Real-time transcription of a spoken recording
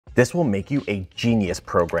This will make you a genius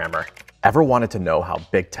programmer. Ever wanted to know how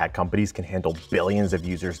big tech companies can handle billions of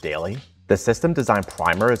users daily? The System Design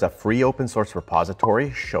Primer is a free open source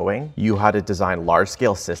repository showing you how to design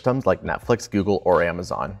large-scale systems like Netflix, Google, or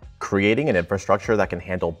Amazon. Creating an infrastructure that can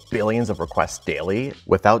handle billions of requests daily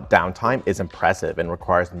without downtime is impressive and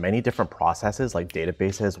requires many different processes like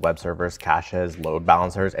databases, web servers, caches, load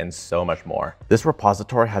balancers, and so much more. This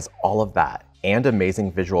repository has all of that and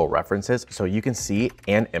amazing visual references so you can see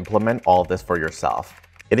and implement all of this for yourself.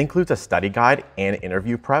 It includes a study guide and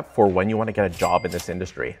interview prep for when you want to get a job in this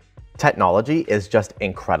industry. Technology is just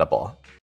incredible.